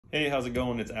Hey, how's it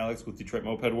going? It's Alex with Detroit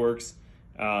Moped Works.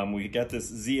 We got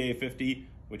this ZA50,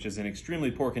 which is in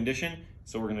extremely poor condition,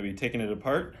 so we're going to be taking it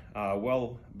apart.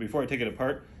 Well, before I take it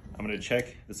apart, I'm going to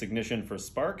check this ignition for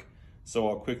spark. So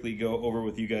I'll quickly go over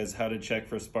with you guys how to check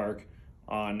for spark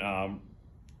on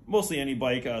mostly any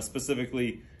bike.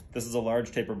 Specifically, this is a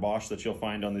large taper Bosch that you'll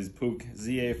find on these Puch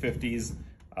ZA50s,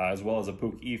 as well as a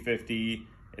Puch E50,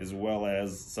 as well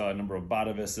as a number of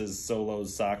Batavuses,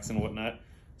 Solos, Sachs, and whatnot.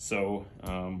 So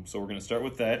we're gonna start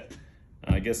with that.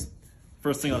 I guess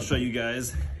first thing I'll show you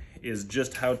guys is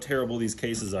just how terrible these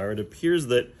cases are. It appears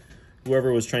that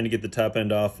whoever was trying to get the top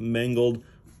end off mangled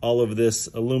all of this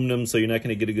aluminum, so you're not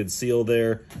gonna get a good seal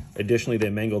there. Additionally,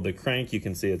 they mangled the crank. You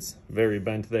can see it's very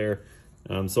bent there.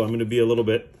 So I'm gonna be a little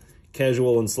bit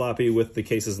casual and sloppy with the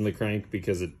cases and the crank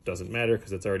because it doesn't matter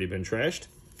because it's already been trashed.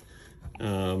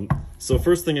 So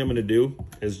first thing I'm gonna do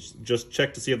is just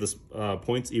check to see if this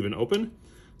point's even open.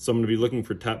 So I'm going to be looking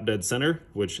for top dead center,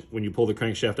 which when you pull the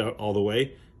crankshaft out all the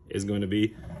way is going to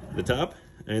be the top.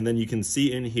 And then you can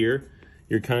see in here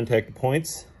your contact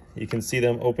points. You can see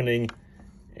them opening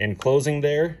and closing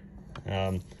there.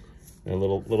 A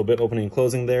little bit opening and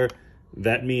closing there.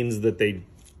 That means that they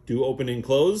do open and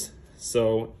close.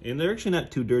 So, and they're actually not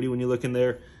too dirty when you look in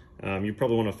there. You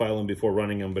probably want to file them before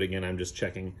running them, but again, I'm just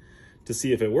checking to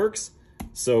see if it works.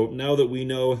 So now that we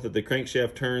know that the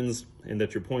crankshaft turns and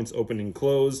that your points open and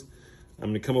close,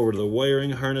 I'm going to come over to the wiring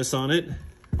harness on it.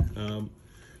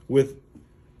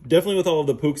 Definitely with all of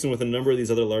the Puchs and with a number of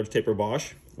these other large taper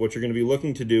Bosch, what you're going to be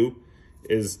looking to do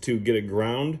is to get a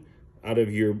ground out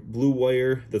of your blue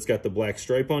wire that's got the black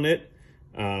stripe on it.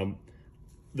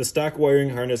 The stock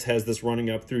wiring harness has this running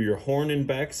up through your horn and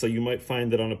back, so you might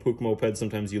find that on a Puch moped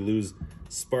sometimes you lose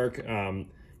spark.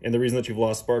 And the reason that you've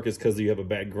lost spark is because you have a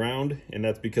bad ground, and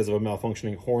that's because of a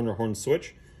malfunctioning horn or horn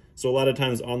switch. So a lot of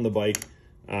times on the bike,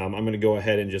 I'm going to go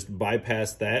ahead and just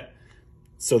bypass that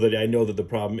so that I know that the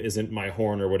problem isn't my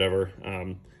horn or whatever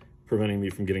preventing me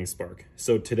from getting spark.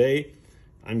 So today,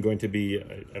 I'm going to be,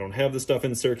 I don't have the stuff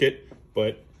in circuit,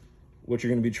 but what you're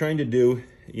going to be trying to do,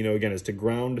 you know, again, is to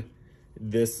ground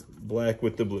this black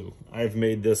with the blue. I've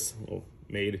made this,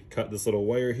 cut this little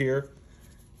wire here,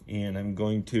 and I'm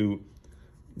going to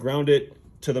ground it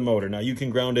to the motor. Now you can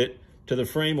ground it to the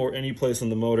frame or any place on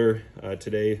the motor.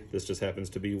 Today, this just happens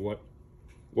to be what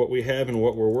we have and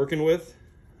what we're working with.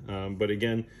 But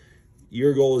again,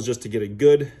 your goal is just to get a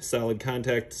good solid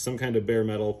contact, some kind of bare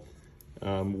metal,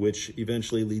 which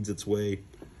eventually leads its way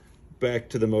back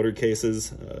to the motor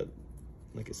cases.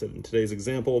 Like I said, in today's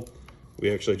example, we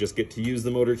actually just get to use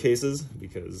the motor cases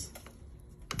because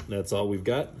that's all we've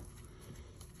got.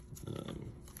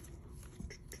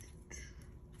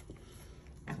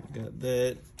 Got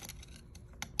that.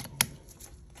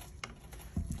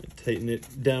 Tighten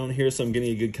it down here so I'm getting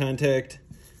a good contact.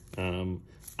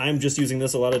 I'm just using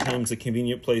this a lot of times. A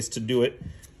convenient place to do it,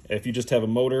 if you just have a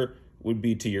motor, would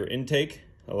be to your intake.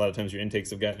 A lot of times your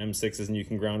intakes have got M6s and you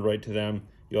can ground right to them.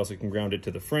 You also can ground it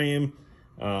to the frame.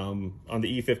 On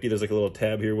the E50, there's like a little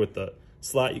tab here with the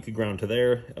slot you could ground to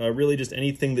there. Really just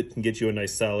anything that can get you a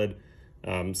nice solid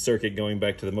circuit going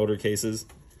back to the motor cases.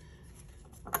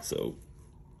 So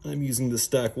I'm using the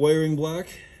stock wiring block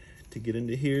to get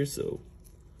into here, so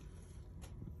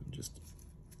I'm just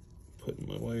putting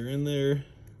my wire in there.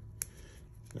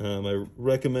 I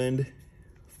recommend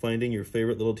finding your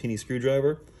favorite little teeny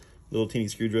screwdriver. Little teeny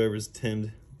screwdrivers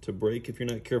tend to break if you're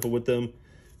not careful with them,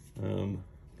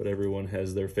 but everyone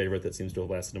has their favorite that seems to have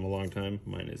lasted them a long time.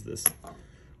 Mine is this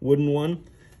wooden one.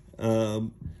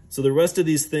 So the rest of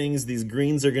these things, these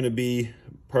greens are going to be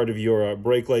part of your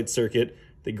brake light circuit.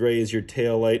 The gray is your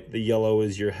tail light. The yellow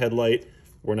is your headlight.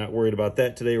 We're not worried about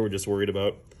that today. We're just worried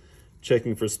about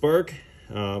checking for spark.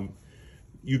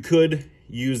 You could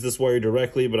use this wire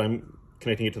directly, but I'm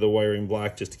connecting it to the wiring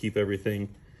block just to keep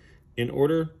everything in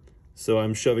order. So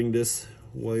I'm shoving this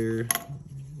wire,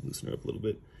 loosen her up a little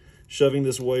bit, shoving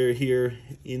this wire here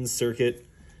in circuit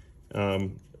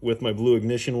with my blue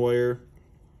ignition wire.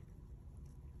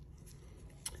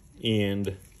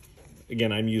 And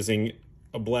again, I'm using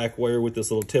a black wire with this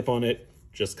little tip on it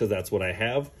just because that's what I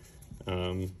have.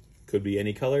 Could be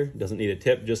any color, doesn't need a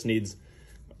tip, just needs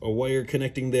a wire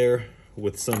connecting there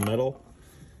with some metal.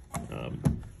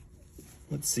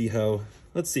 Let's see how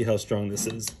strong this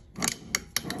is.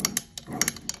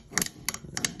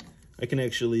 I can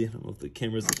actually, I don't know if the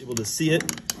camera's able to see it,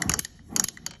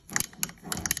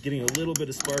 getting a little bit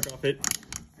of spark off it,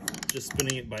 just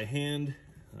spinning it by hand.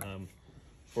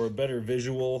 For a better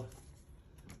visual,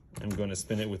 I'm going to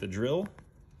spin it with a drill.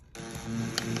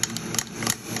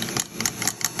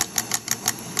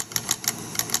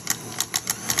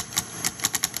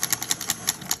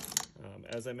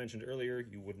 as I mentioned earlier,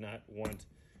 you would not want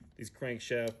the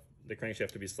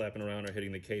crankshaft to be slapping around or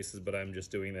hitting the cases, but I'm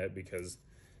just doing that because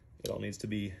it all needs to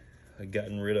be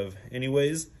gotten rid of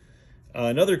anyways.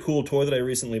 Another cool toy that I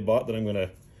recently bought that I'm going to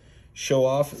show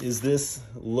off is this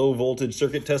low voltage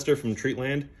circuit tester from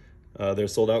Treatland. They're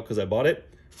sold out because I bought it,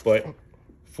 but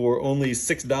for only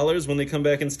 $6 when they come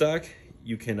back in stock,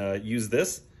 you can use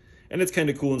this. And it's kind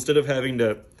of cool. Instead of having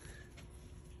to,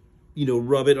 you know,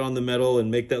 rub it on the metal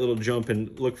and make that little jump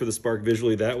and look for the spark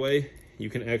visually that way, you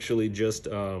can actually just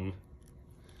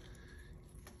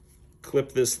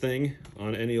clip this thing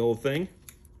on any old thing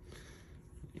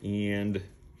and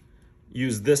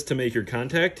use this to make your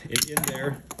contact.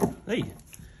 And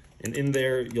in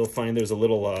there, you'll find there's a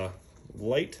little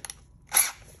light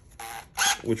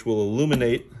which will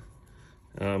illuminate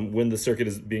when the circuit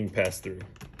is being passed through.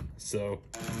 So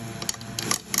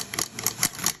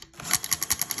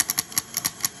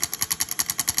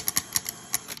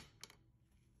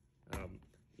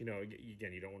you know,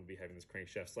 again, you don't want to be having this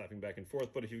crankshaft slapping back and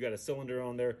forth, but if you've got a cylinder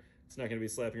on there, it's not going to be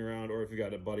slapping around, or if you've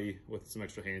got a buddy with some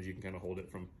extra hands, you can kind of hold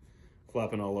it from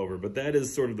flopping all over. But that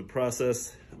is sort of the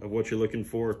process of what you're looking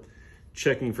for.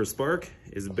 Checking for spark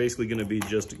is basically going to be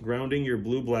just grounding your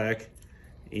blue-black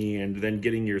and then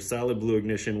getting your solid blue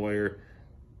ignition wire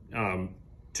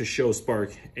to show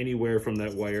spark anywhere from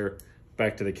that wire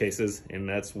back to the cases, and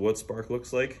that's what spark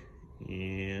looks like.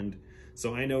 And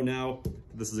so I know now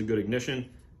this is a good ignition.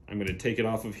 I'm going to take it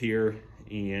off of here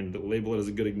and label it as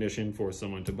a good ignition for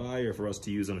someone to buy or for us to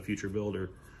use on a future build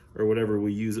or whatever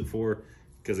we use it for,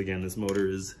 because again, this motor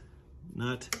is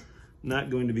not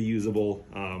going to be usable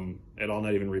at all,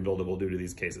 not even rebuildable due to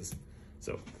these cases.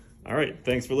 So, all right,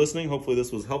 thanks for listening. Hopefully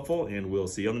this was helpful, and we'll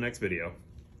see you on the next video.